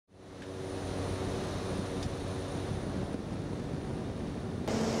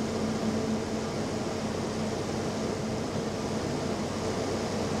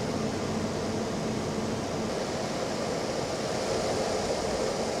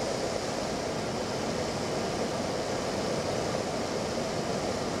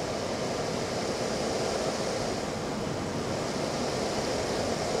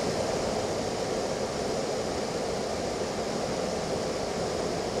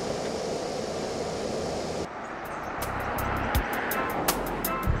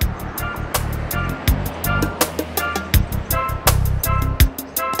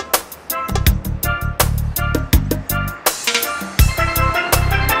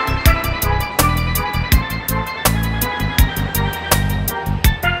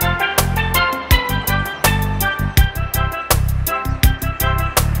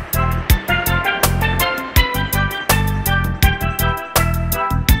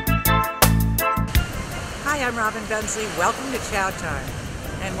Hi, I'm Robin Bensley. Welcome to Chow Time,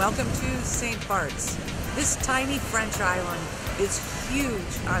 and welcome to St. Barths. This tiny French island is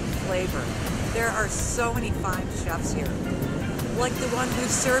huge on flavor. There are so many fine chefs here, like the one who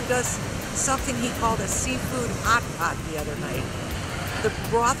served us something he called a seafood hot pot the other night. The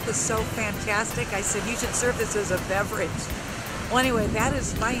broth was so fantastic, I said, you should serve this as a beverage. Well, anyway, that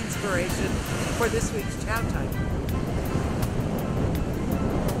is my inspiration for this week's Chow Time.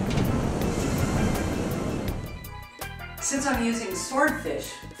 Since I'm using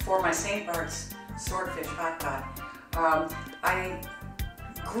Swordfish for my St. Barths Swordfish hot pot, I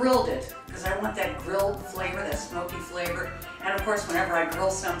grilled it because I want that grilled flavor, that smoky flavor. And of course, whenever I grill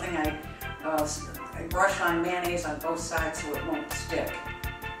something, I brush on mayonnaise on both sides so it won't stick.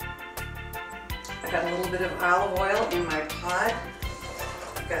 I've got a little bit of olive oil in my pot.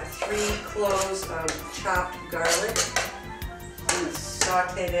 I've got 3 cloves of chopped garlic. I'm going to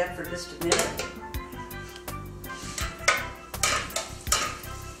saute that for just a minute.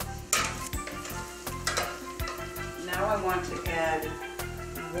 Now I want to add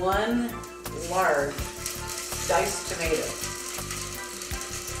 1 large diced tomato.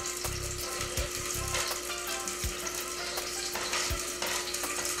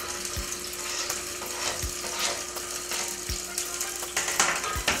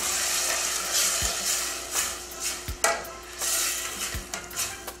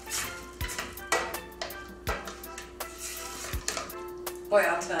 Boy,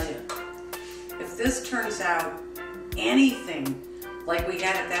 I'll tell you, if this turns out anything like we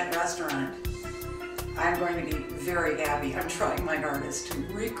had at that restaurant, I'm going to be very happy. I'm trying my hardest to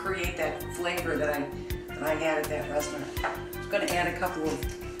recreate that flavor that I had at that restaurant. I'm going to add a couple of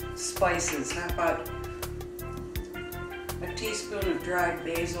spices. How about a teaspoon of dried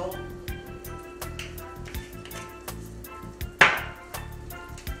basil?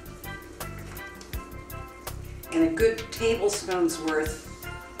 And a good tablespoon's worth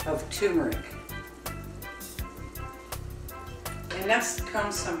of turmeric. And next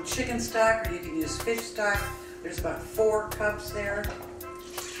comes some chicken stock, or you can use fish stock. There's about 4 cups there.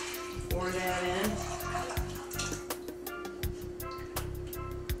 Pour that in.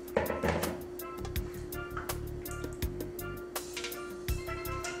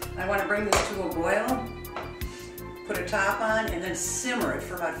 I want to bring this to a boil, put a top on, and then simmer it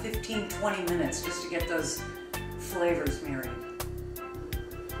for about 15-20 minutes just to get those flavors married.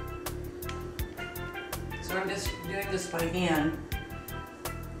 So I'm just doing this by hand,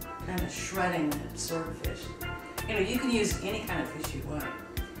 kind of shredding that swordfish. You know, you can use any kind of fish you want,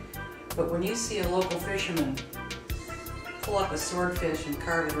 but when you see a local fisherman pull up a swordfish and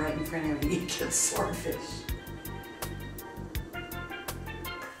carve it right in front of you, you get swordfish.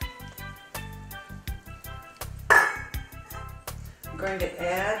 I'm going to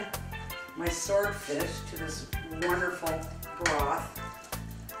add my swordfish to this wonderful broth.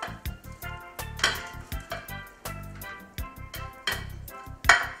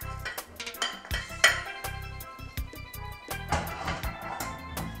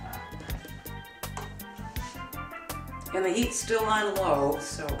 And the heat's still on low,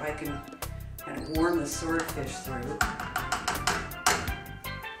 so I can kind of warm the swordfish through.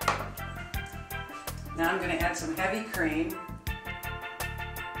 Now I'm going to add some heavy cream.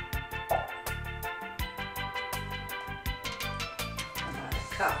 About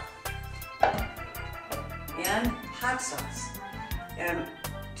a cup. And hot sauce. And it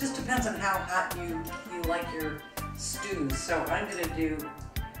just depends on how hot you like your stews. So I'm going to do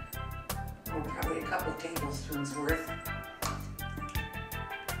probably a couple tablespoons worth.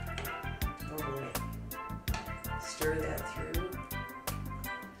 Oh boy. Stir that through.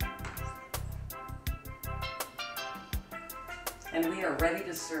 And we are ready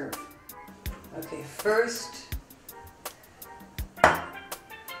to serve. Okay, first,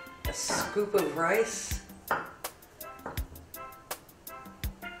 a scoop of rice.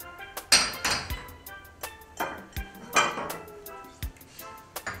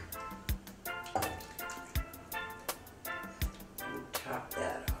 Top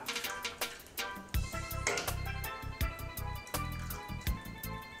that off.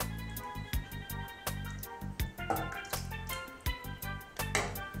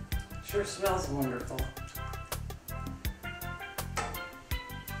 Sure smells wonderful.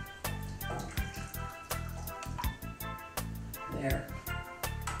 There.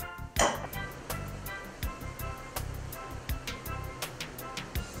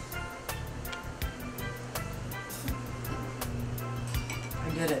 I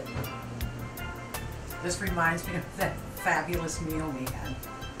did it. This reminds me of that fabulous meal we had.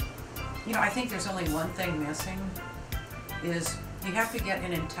 You know, I think there's only one thing missing, is you have to get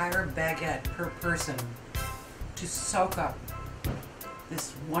an entire baguette per person to soak up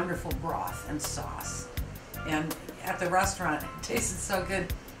this wonderful broth and sauce. And at the restaurant, it tasted so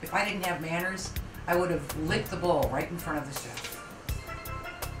good. If I didn't have manners, I would have licked the bowl right in front of the chef.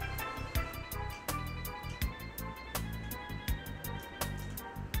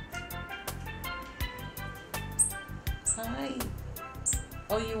 Hi.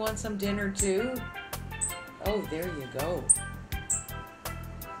 Oh, you want some dinner too? Oh, there you go.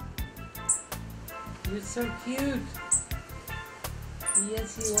 You're so cute.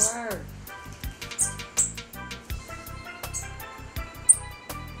 Yes, you are.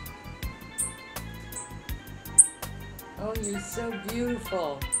 Oh, you're so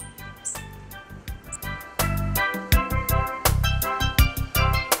beautiful.